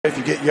If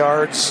you get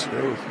yards.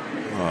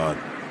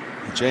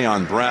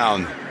 Jayon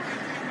Brown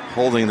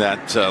holding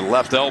that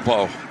left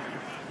elbow.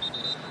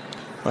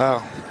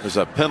 Wow. There's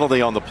a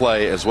penalty on the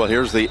play as well.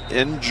 Here's the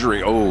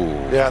injury. Oh.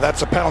 Yeah,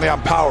 that's a penalty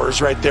on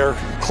Powers right there.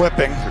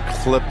 Clipping.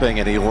 Clipping,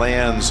 and he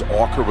lands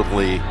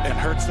awkwardly. And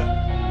hurts them.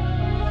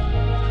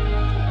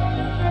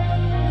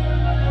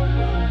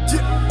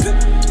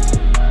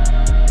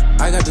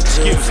 I got the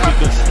excuse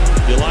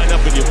because you line up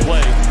and you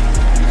play.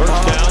 First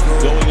down,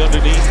 going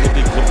underneath with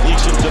the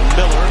completion to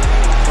Miller.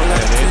 And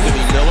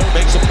Anthony Miller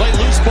makes a play,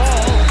 loose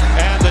ball,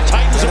 and the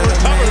Titans have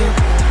recovered.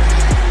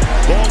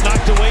 Ball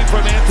knocked away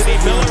from Anthony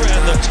Miller,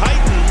 and the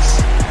Titans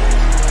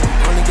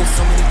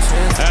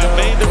have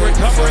made the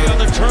recovery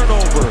on the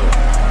turnover.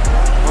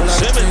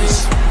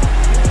 Simmons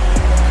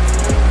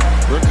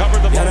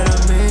recovered the ball.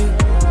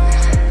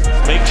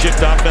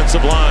 Makeshift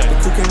offensive line.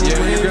 Yeah,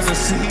 you're going to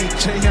see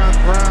Jayon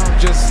Brown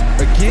just,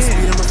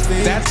 again,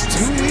 that's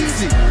too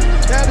easy.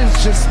 That is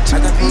just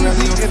too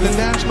easy in the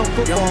National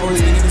Football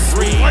League.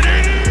 Want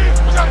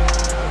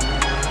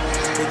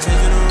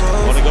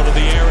to go to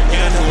the air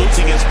again,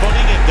 losing his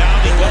footing, and down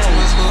he goes.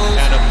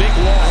 And a big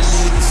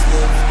loss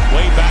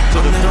way back to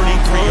the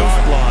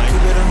 33-yard line.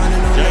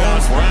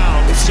 Jayon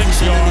Brown, 6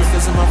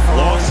 yards,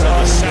 loss of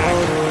the sack.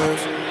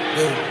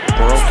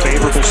 Burrow,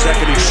 favorable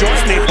second and short,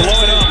 they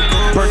blow it up.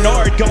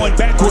 Bernard going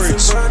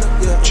backwards.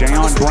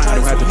 Jayon Brown,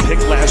 who had the pick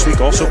last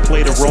week, also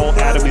played a role,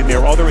 Adam, in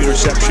their other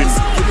interception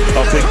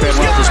of Big Ben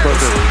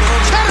Roethlisberger.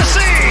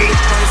 Tennessee!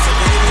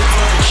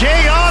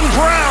 Jayon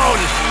Brown!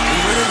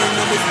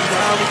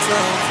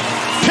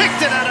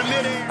 Picked it out of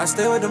midair. I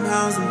stay with them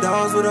hounds, them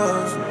dogs with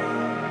us.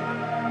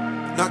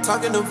 Not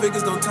talking them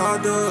figures, don't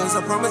talk to us.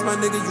 I promise my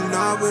nigga, you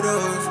not with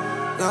us.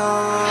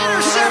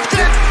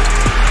 Intercepted!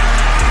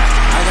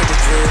 I got the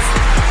truth.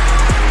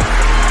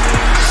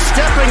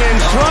 Stepping in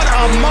front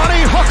of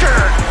Monty Hooker.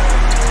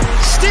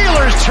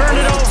 Steelers turn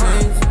it over.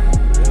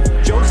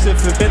 Joseph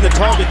has been the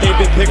target they've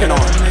been picking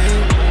on.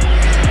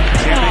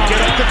 Can they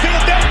get up the field?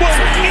 That one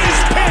is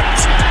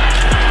picked.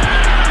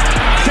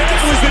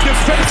 That was the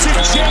defensive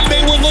gem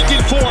they were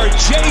looking for.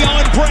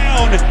 Jayon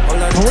Brown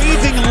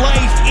breathing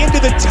life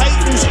into the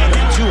Titans.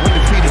 200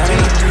 feet of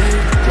deep.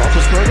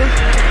 Roethlisberger.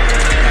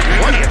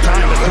 Plenty of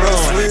time to throw.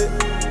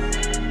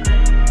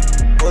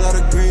 Whole lot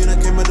of green, I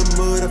came out the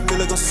mud, I feel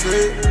like I'm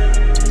straight.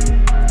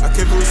 I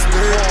came from respect.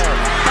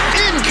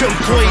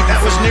 Incomplete.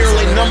 That was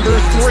nearly number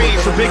 3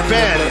 for Big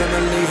Ben.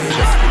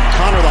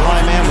 Connor, the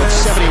high man, with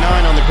 79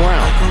 on the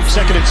ground.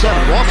 2nd and 7.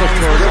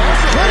 Roethlisberger.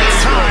 Plenty of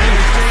time.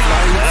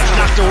 That's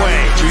knocked away.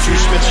 Juju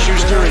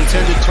Smith-Schuster,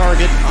 intended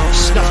target,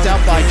 snuffed out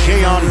by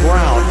Jayon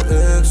Brown.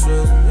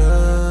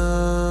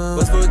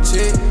 What's for a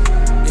chick?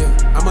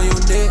 Yeah, I'm on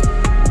your neck.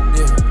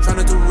 Yeah,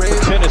 trying to do rape.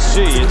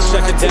 Tennessee, it's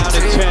 2nd down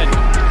and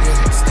 10.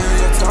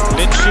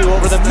 Minshew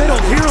over the middle,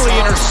 nearly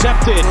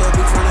intercepted.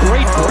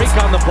 Great break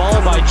on the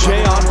ball by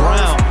Jayon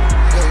Brown.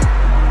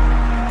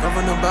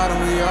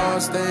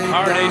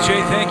 All right,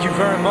 AJ, thank you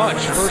very much.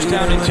 First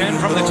down and 10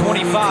 from the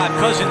 25.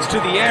 Cousins to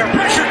the air.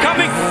 Pressure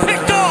coming.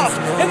 Picked off.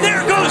 And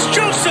there goes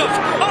Joseph.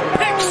 A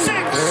pick 6.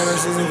 Every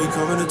season we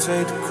coming to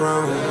take the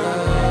crown.